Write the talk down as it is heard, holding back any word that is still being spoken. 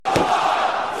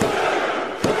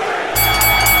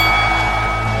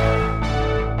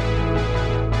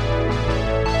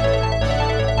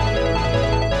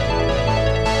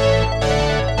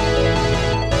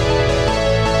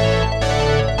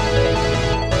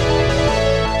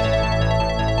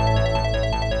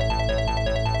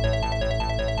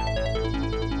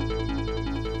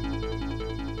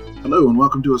Hello and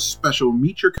welcome to a special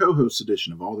Meet Your Co-Host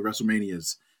edition of all the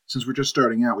WrestleManias. Since we're just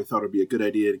starting out, we thought it would be a good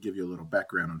idea to give you a little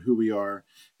background on who we are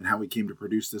and how we came to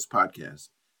produce this podcast.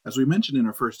 As we mentioned in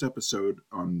our first episode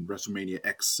on WrestleMania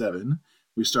X7,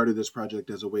 we started this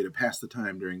project as a way to pass the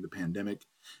time during the pandemic,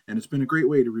 and it's been a great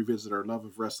way to revisit our love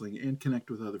of wrestling and connect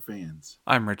with other fans.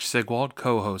 I'm Rich Sigwald,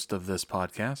 co-host of this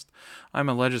podcast. I'm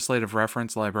a legislative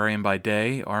reference librarian by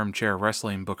day, armchair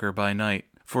wrestling booker by night.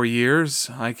 For years,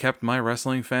 I kept my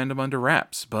wrestling fandom under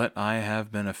wraps, but I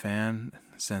have been a fan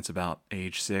since about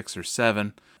age 6 or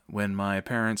 7, when my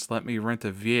parents let me rent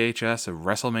a VHS of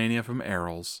WrestleMania from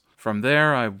Errol's. From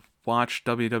there, I watched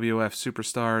WWF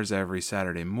Superstars every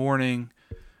Saturday morning.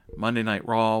 Monday Night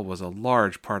Raw was a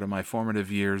large part of my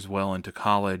formative years well into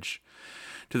college.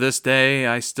 To this day,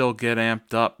 I still get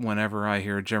amped up whenever I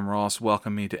hear Jim Ross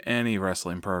welcome me to any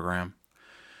wrestling program.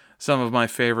 Some of my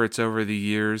favorites over the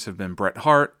years have been Bret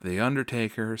Hart, The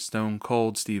Undertaker, Stone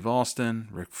Cold Steve Austin,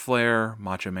 Ric Flair,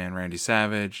 Macho Man Randy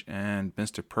Savage, and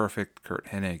Mr. Perfect Kurt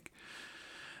Hennig.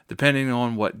 Depending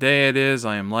on what day it is,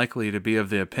 I am likely to be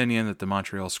of the opinion that the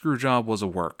Montreal Screwjob was a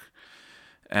work.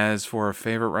 As for a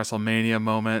favorite WrestleMania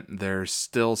moment, there's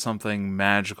still something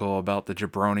magical about the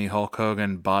jabroni Hulk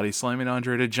Hogan body slamming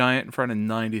Andre the Giant in front of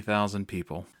 90,000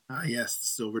 people. Yes, the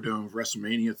Silver Dome of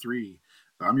WrestleMania 3.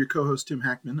 I'm your co-host, Tim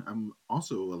Hackman. I'm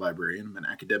also a librarian. I'm an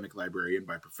academic librarian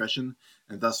by profession,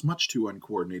 and thus much too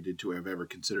uncoordinated to have ever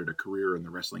considered a career in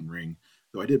the wrestling ring,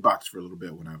 though I did box for a little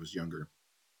bit when I was younger.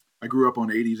 I grew up on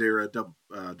 80s era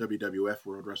WWF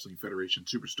World Wrestling Federation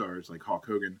superstars like Hulk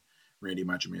Hogan, Randy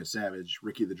Macho Man Savage,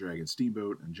 Ricky the Dragon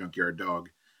Steamboat, and Junkyard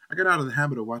Dog. I got out of the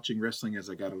habit of watching wrestling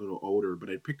as I got a little older, but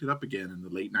I picked it up again in the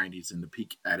late 90s in the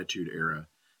peak Attitude Era.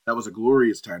 That was a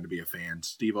glorious time to be a fan.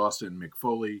 Steve Austin, Mick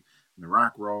Foley, and The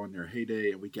Rock were all in their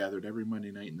heyday, and we gathered every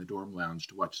Monday night in the dorm lounge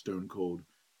to watch Stone Cold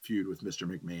feud with Mr.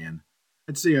 McMahon.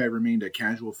 I'd say I remained a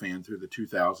casual fan through the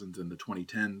 2000s and the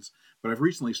 2010s, but I've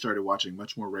recently started watching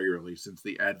much more regularly since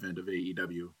the advent of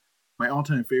AEW. My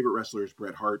all-time favorite wrestler is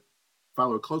Bret Hart,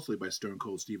 followed closely by Stone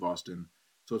Cold Steve Austin,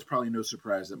 so it's probably no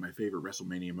surprise that my favorite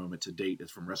WrestleMania moment to date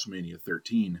is from WrestleMania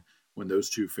 13, when those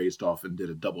two faced off and did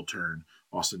a double turn.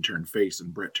 Austin turned face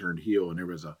and Bret turned heel, and there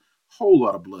was a whole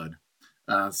lot of blood.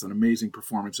 It's an amazing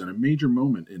performance and a major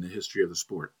moment in the history of the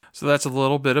sport. So that's a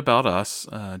little bit about us.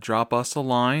 Drop us a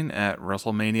line at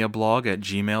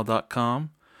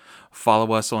WrestleManiablog@gmail.com.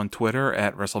 Follow us on Twitter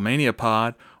at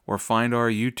WrestleManiaPod, or find our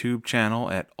YouTube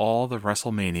channel at All the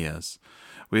WrestleManias.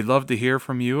 We'd love to hear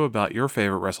from you about your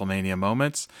favorite WrestleMania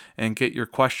moments and get your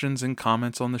questions and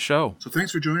comments on the show. So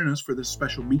thanks for joining us for this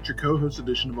special Meet Your Co-Host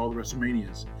edition of All the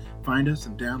WrestleManias. Find us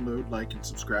and download, like, and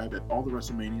subscribe at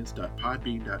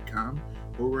allthewrestlemanias.podbean.com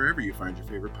or wherever you find your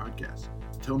favorite podcasts.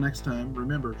 Until next time,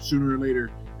 remember, sooner or later,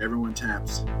 everyone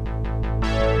taps.